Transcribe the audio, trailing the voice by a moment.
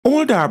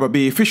Old Harbour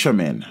Bay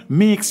fishermen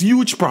makes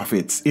huge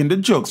profits in the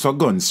jugs for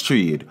guns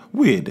trade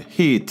with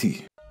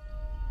Haiti.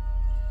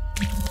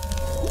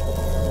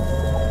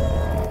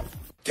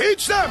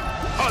 Teach them!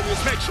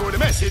 Always make sure the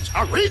message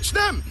reach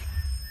them!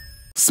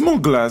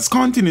 Smugglers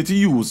continue to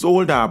use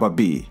Old Harbour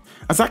Bay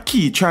as a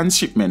key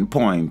transshipment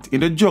point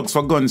in the jugs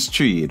for guns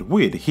trade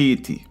with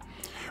Haiti,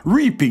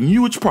 reaping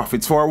huge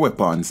profits for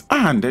weapons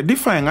and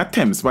defying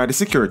attempts by the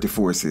security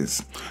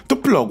forces to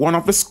plug one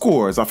of the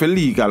scores of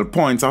illegal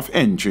points of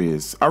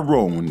entries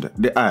around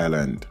the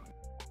island.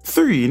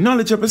 3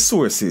 knowledgeable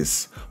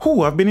sources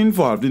who have been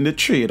involved in the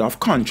trade of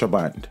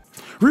contraband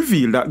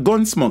reveal that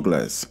gun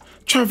smugglers,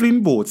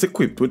 traveling boats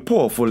equipped with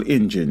powerful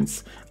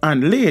engines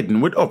and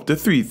laden with up to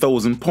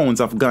 3,000 pounds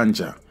of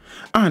ganja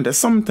and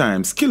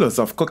sometimes kilos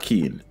of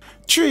cocaine,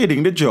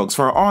 trading the jugs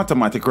for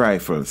automatic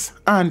rifles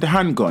and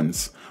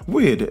handguns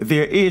with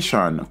their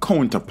Asian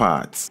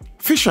counterparts.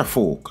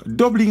 Fisherfolk,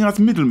 doubling as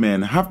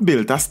middlemen, have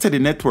built a steady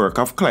network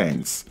of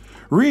clients,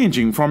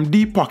 ranging from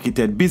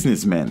deep-pocketed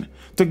businessmen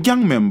to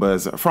gang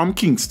members from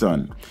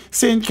Kingston,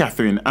 St.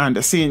 Catherine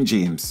and St.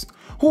 James,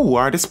 who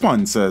are the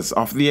sponsors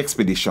of the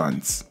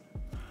expeditions.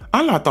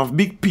 A lot of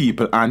big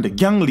people and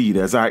gang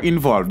leaders are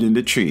involved in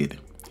the trade.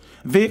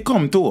 They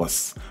come to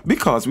us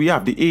because we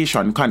have the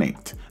Asian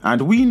Connect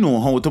and we know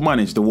how to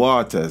manage the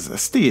waters,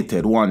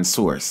 stated one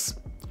source.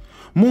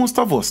 Most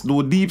of us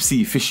do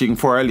deep-sea fishing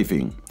for a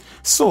living,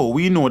 so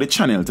we know the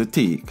channel to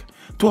take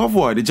to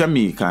avoid the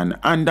Jamaican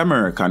and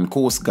American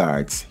Coast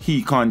Guards,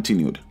 he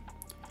continued.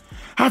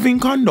 Having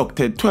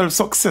conducted 12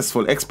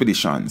 successful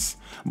expeditions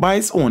by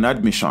his own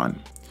admission,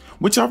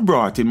 which have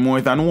brought in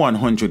more than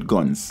 100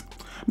 guns,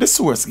 the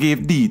source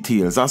gave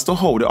details as to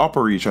how the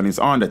operation is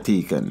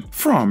undertaken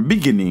from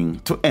beginning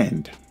to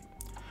end.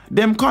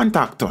 Them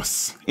contact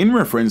us in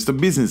reference to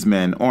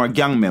businessmen or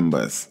gang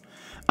members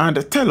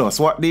and tell us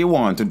what they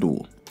want to do,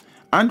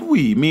 and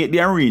we make the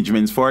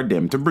arrangements for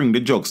them to bring the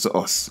jugs to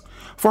us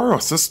for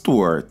us to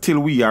store till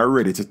we are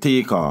ready to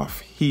take off,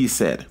 he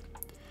said.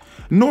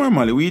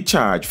 Normally we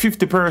charge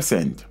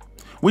 50%,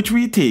 which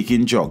we take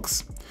in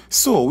jugs,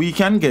 so we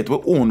can get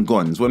our own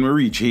guns when we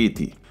reach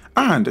Haiti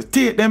and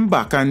take them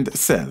back and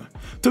sell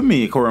to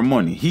make our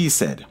money, he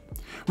said,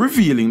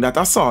 revealing that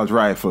assault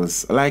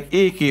rifles like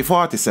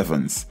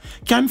AK-47s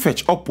can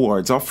fetch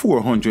upwards of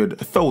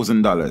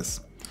 $400,000,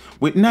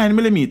 with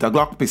 9mm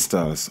Glock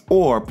pistols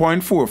or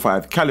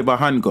 .45 caliber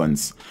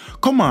handguns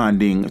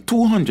commanding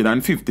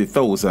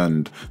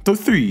 $250,000 to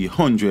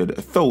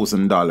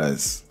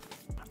 $300,000.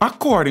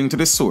 According to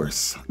the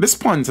source, the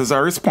sponsors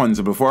are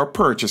responsible for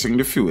purchasing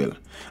the fuel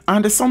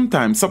and they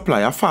sometimes supply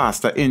a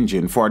faster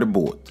engine for the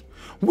boat,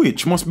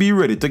 which must be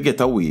ready to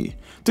get away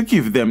to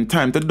give them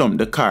time to dump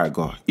the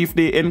cargo if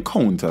they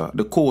encounter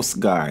the Coast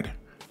Guard.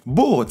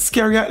 Boats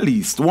carry at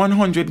least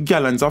 100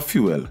 gallons of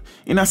fuel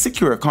in a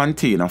secure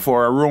container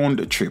for a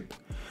round trip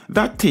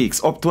that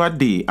takes up to a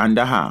day and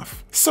a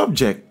half,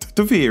 subject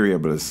to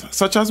variables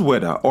such as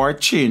weather or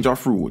change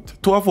of route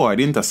to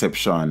avoid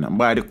interception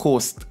by the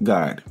Coast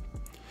Guard.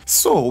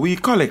 So we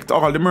collect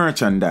all the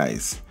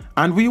merchandise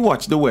and we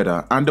watch the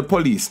weather and the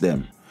police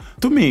them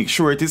to make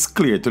sure it is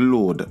clear to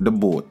load the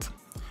boat.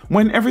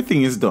 When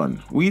everything is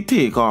done, we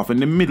take off in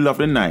the middle of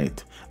the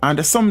night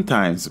and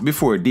sometimes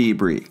before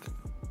daybreak.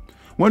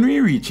 When we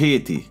reach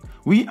Haiti,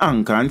 we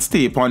anchor and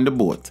stay upon the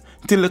boat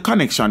till the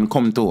connection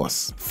come to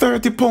us.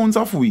 30 pounds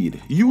of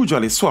weed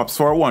usually swaps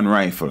for 1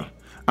 rifle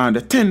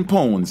and 10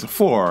 pounds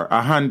for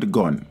a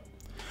handgun.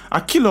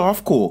 A kilo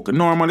of coke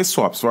normally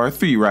swaps for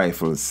 3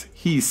 rifles,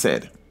 he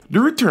said. The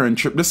return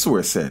trip, the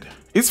source said,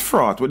 is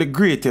fraught with the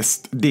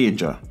greatest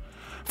danger,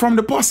 from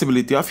the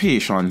possibility of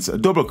Haitians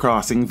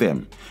double-crossing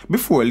them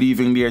before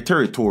leaving their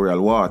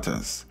territorial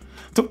waters,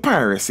 to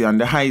piracy on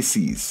the high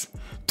seas,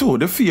 to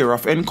the fear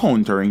of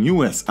encountering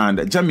US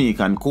and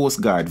Jamaican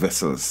Coast Guard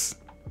vessels.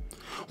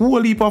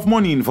 Whole heap of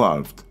money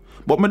involved,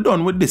 but me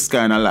done with this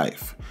kind of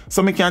life,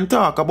 so me can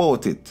talk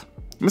about it.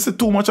 Me see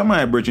too much of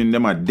my brethren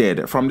them are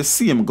dead from the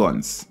same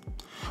guns.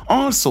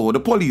 Also, the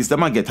police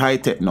them a get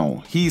high-tech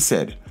now, he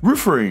said,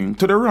 referring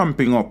to the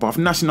ramping up of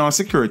national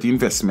security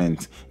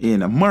investment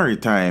in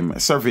maritime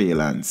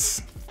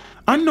surveillance.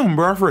 A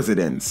number of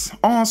residents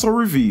also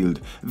revealed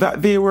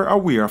that they were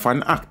aware of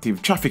an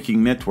active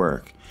trafficking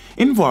network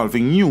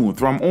involving youth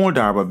from Old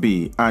Harbour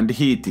Bay and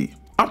Haiti,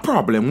 a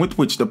problem with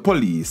which the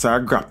police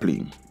are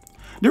grappling.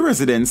 The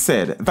residents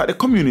said that the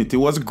community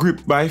was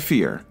gripped by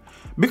fear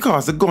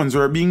because the guns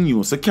were being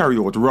used to carry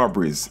out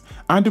robberies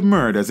and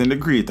murders in the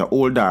greater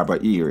Old Harbour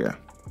area.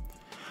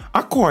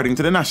 According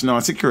to the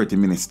National Security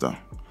Minister,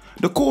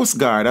 the Coast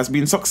Guard has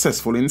been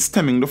successful in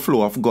stemming the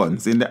flow of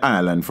guns in the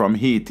island from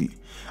Haiti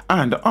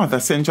and other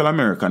Central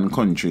American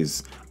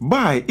countries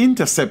by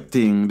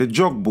intercepting the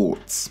jug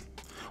boats.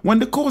 When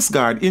the Coast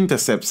Guard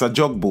intercepts a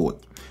jug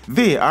boat,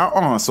 they are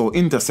also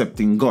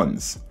intercepting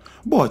guns.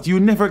 But you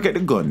never get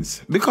the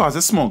guns because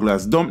the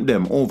smugglers dump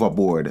them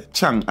overboard,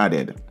 Chang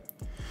added.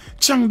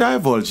 Chang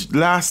divulged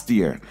last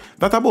year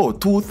that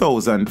about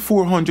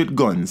 2,400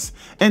 guns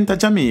enter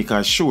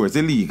Jamaica's shores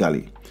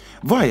illegally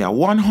via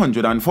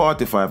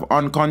 145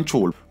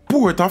 uncontrolled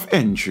port of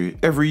entry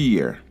every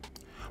year.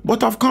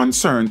 But of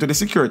concern to the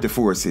security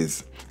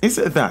forces is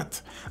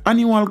that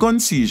annual gun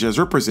seizures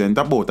represent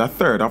about a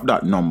third of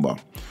that number,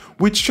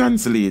 which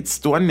translates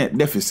to a net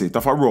deficit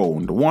of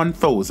around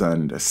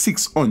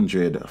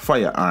 1,600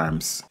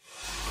 firearms.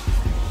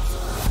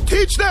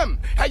 Teach them!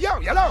 Hey,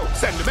 yo, hello!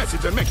 Send the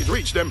message and make it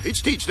reach them.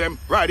 It's teach them.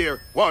 Right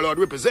here. Warlord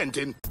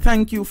representing.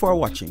 Thank you for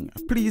watching.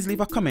 Please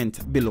leave a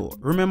comment below.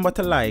 Remember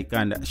to like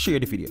and share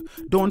the video.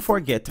 Don't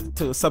forget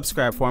to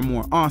subscribe for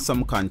more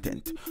awesome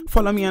content.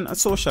 Follow me on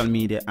social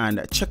media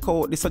and check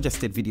out the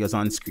suggested videos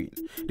on screen.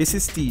 This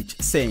is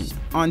Teach saying,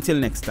 until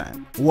next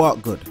time,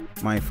 walk good,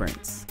 my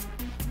friends.